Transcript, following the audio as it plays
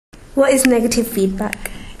What is negative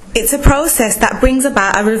feedback? It's a process that brings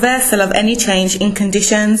about a reversal of any change in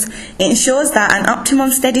conditions. It ensures that an optimum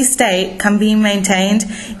steady state can be maintained.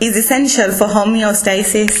 It is essential for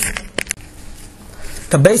homeostasis.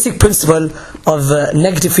 The basic principle of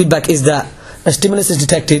negative feedback is that a stimulus is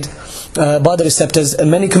detected by the receptors, and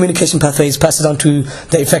many communication pathways passes on to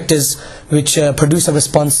the effectors, which produce a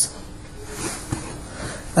response.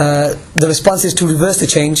 The response is to reverse the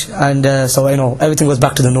change, and so everything goes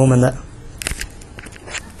back to the norm. And that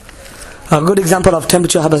a good example of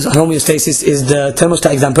temperature homeostasis is the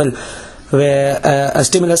thermostat example, where a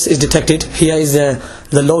stimulus is detected. Here is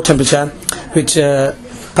the low temperature, which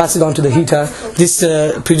passes on to the heater. This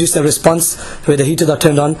produces a response where the heaters are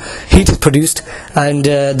turned on, heat is produced, and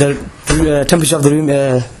the temperature of the room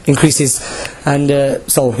increases, and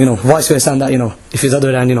so vice versa. And that if it's the other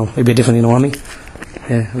way around, it'd be different. You know what I mean?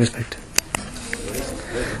 Yeah, respect.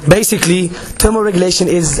 Basically, thermoregulation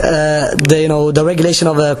is the regulation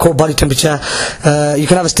of a core body temperature. You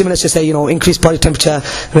can have a stimulus to say increased body temperature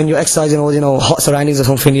when you exercise hot surroundings or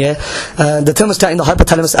something. Yeah, the thermostat in the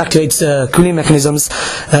hypothalamus activates cooling mechanisms.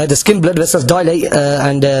 The skin blood vessels dilate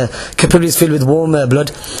and capillaries fill with warm blood.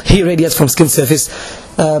 Heat radiates from skin surface.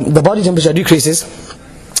 The body temperature decreases,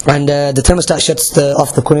 and the thermostat shuts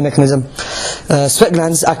off the cooling mechanism. Sweat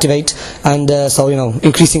glands activate, and so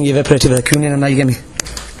increasing the evaporative cooling. And now you get me.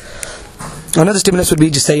 Another stimulus would be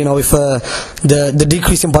just say if the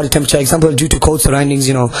decrease in body temperature, example due to cold surroundings,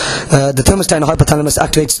 the thermostat in the hypothalamus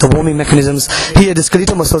activates the warming mechanisms. Here the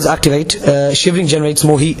skeletal muscles activate, shivering generates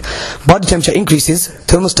more heat, body temperature increases,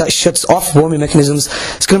 thermostat shuts off warming mechanisms,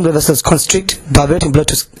 skin blood vessels constrict, diverting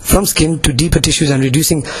blood from skin to deeper tissues and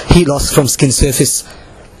reducing heat loss from skin surface.